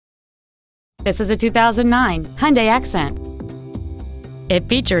This is a 2009 Hyundai Accent. It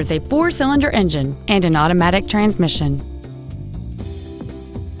features a 4-cylinder engine and an automatic transmission.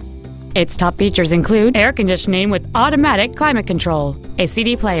 Its top features include air conditioning with automatic climate control, a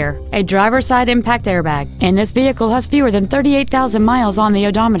CD player, a driver's side impact airbag, and this vehicle has fewer than 38,000 miles on the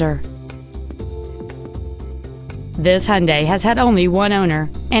odometer. This Hyundai has had only one owner,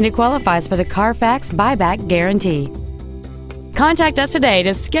 and it qualifies for the Carfax buyback guarantee. Contact us today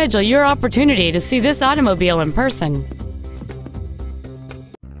to schedule your opportunity to see this automobile in person.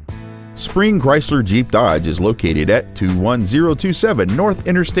 Spring Chrysler Jeep Dodge is located at 21027 North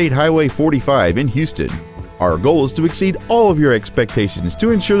Interstate Highway 45 in Houston. Our goal is to exceed all of your expectations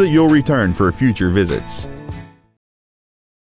to ensure that you'll return for future visits.